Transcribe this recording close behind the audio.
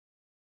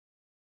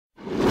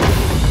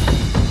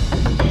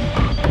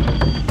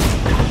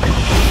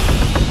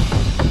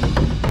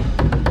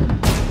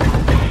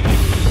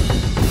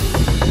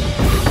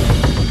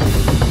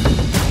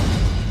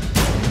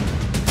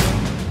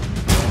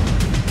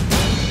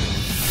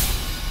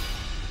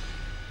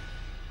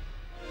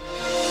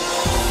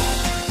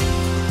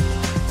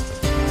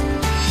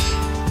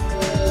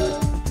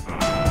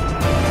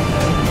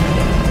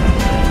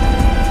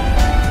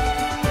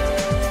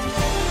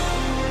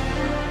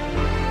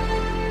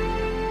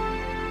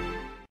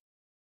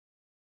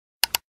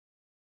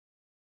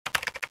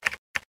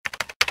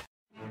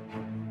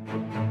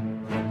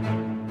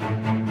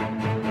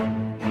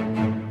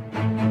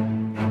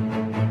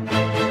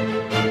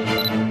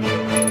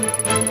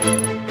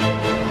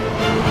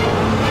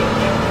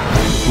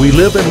We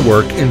live and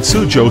work in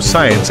Suzhou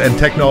Science and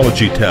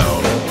Technology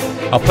Town,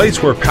 a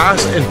place where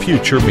past and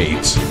future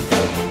meets.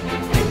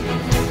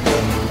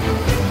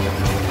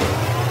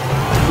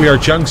 We are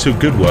Jiangsu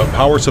GoodWe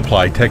Power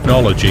Supply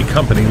Technology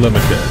Company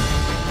Limited.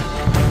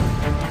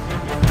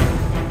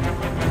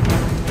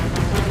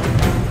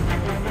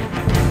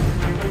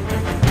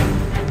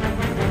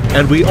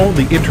 And we own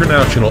the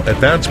international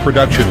advanced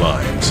production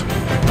lines.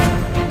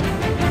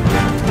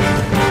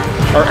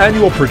 Our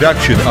annual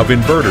production of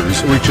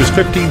inverters reaches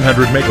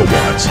 1,500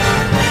 megawatts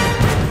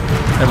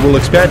and will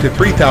expand to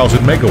 3,000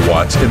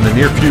 megawatts in the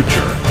near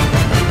future.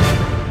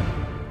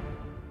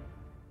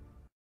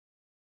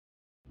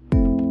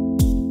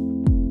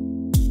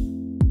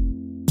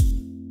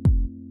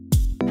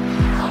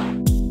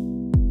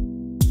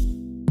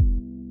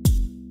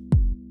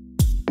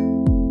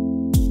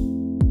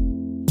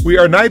 We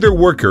are neither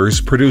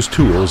workers produce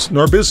tools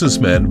nor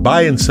businessmen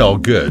buy and sell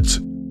goods.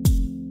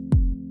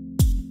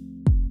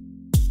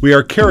 We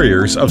are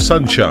carriers of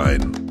sunshine.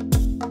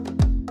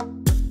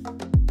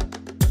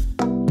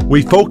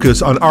 We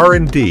focus on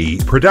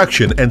R&D,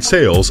 production and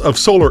sales of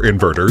solar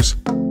inverters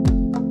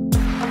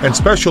and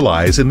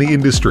specialize in the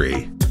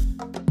industry.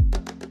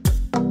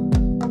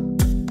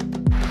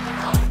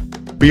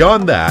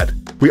 Beyond that,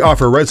 we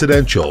offer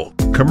residential,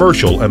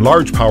 commercial and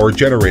large power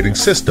generating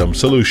system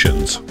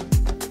solutions.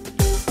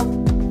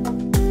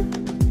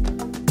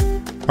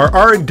 Our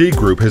R&D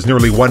group has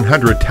nearly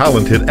 100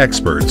 talented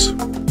experts.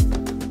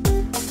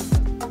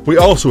 We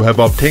also have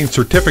obtained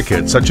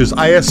certificates such as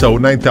ISO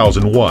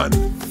 9001,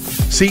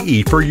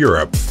 CE for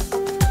Europe,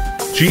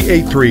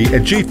 G83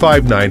 and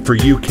G59 for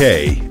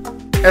UK,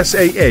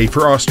 SAA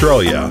for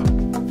Australia,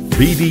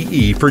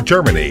 VDE for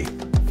Germany,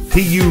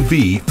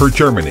 TUV for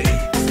Germany,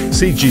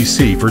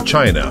 CGC for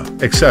China,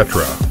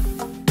 etc.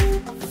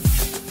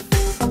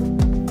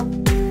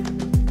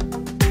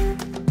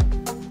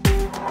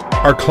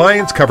 Our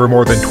clients cover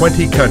more than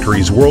 20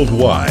 countries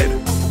worldwide.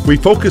 We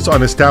focus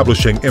on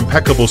establishing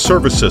impeccable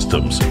service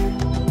systems,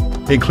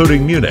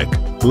 including Munich,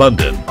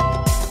 London,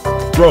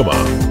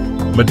 Roma,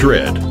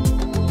 Madrid,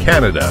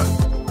 Canada,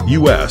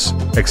 US,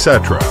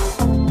 etc.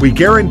 We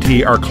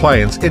guarantee our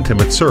clients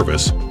intimate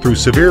service through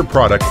severe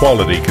product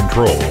quality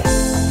control.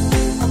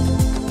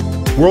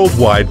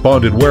 Worldwide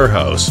bonded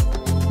warehouse,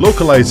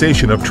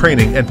 localization of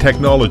training and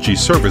technology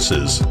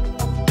services.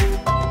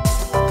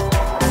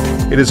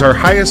 It is our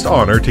highest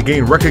honor to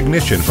gain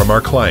recognition from our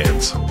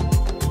clients.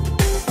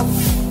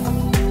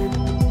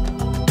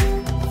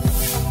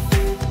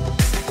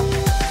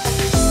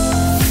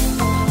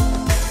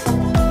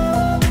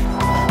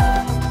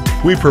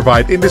 We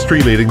provide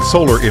industry-leading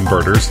solar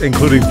inverters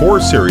including 4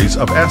 series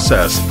of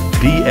SS,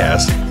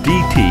 DS,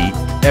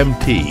 DT,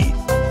 MT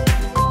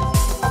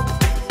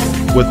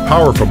with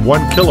power from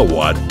 1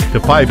 kilowatt to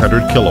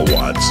 500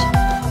 kilowatts.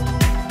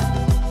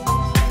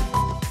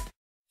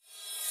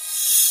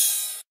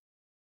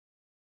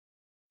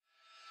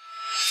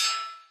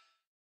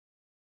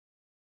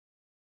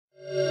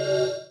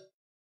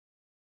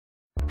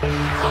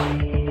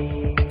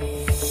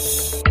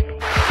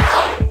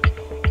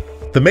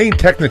 The main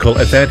technical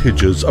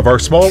advantages of our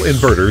small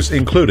inverters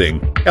including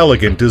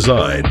elegant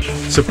design,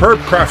 superb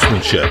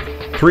craftsmanship,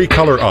 3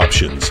 color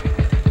options,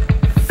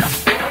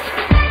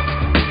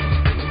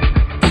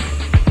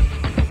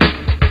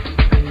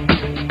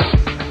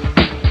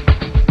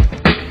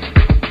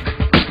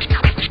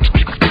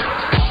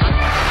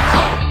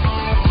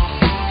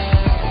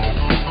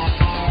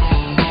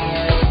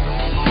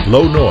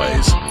 low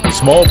noise,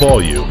 small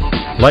volume,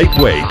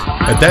 lightweight,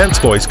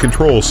 advanced voice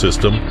control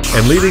system,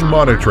 and leading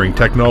monitoring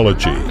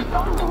technology.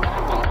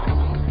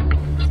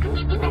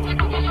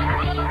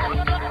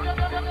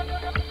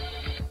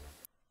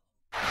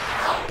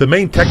 The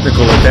main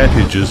technical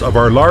advantages of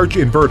our large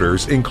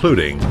inverters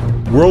including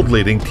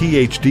world-leading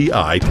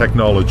THDI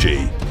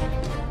technology,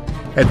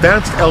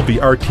 advanced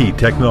LVRT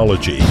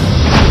technology,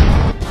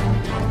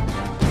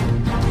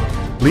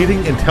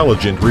 leading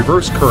intelligent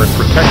reverse current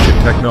protection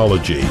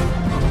technology,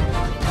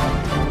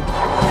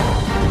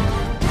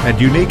 and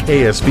unique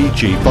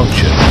ASVG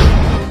function.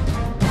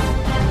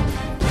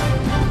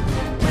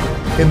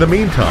 In the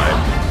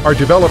meantime, our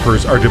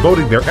developers are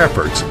devoting their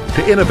efforts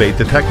to innovate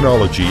the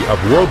technology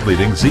of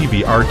world-leading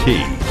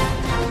ZVRT.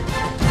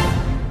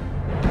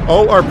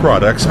 All our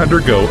products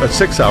undergo a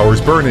 6 hours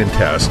burn-in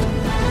test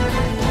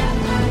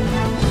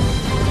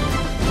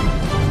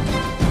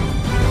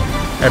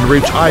and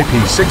reach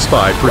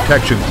IP65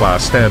 protection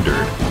class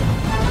standard.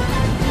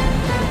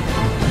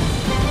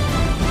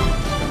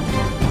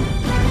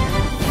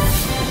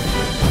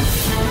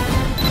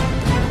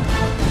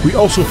 We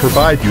also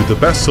provide you the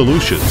best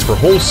solutions for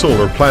whole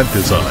solar plant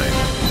design.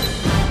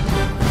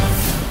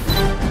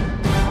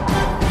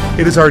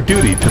 It is our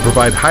duty to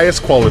provide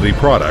highest quality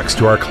products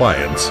to our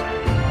clients.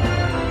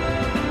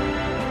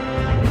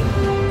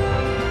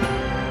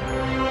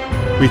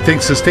 We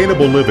think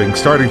sustainable living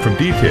starting from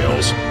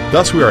details,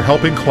 thus we are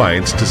helping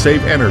clients to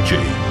save energy.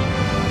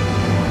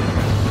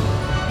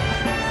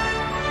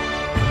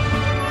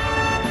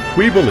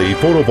 We believe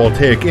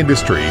photovoltaic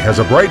industry has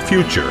a bright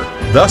future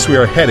Thus, we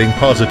are heading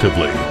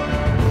positively.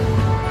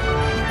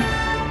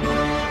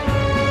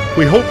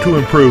 We hope to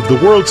improve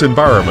the world's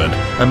environment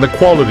and the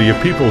quality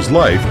of people's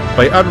life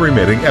by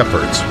unremitting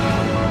efforts.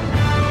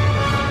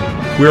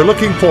 We are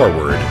looking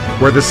forward.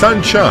 Where the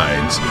sun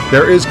shines,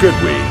 there is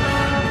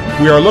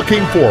GoodWe. We are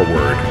looking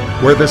forward.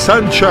 Where the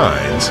sun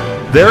shines,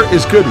 there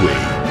is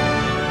GoodWe.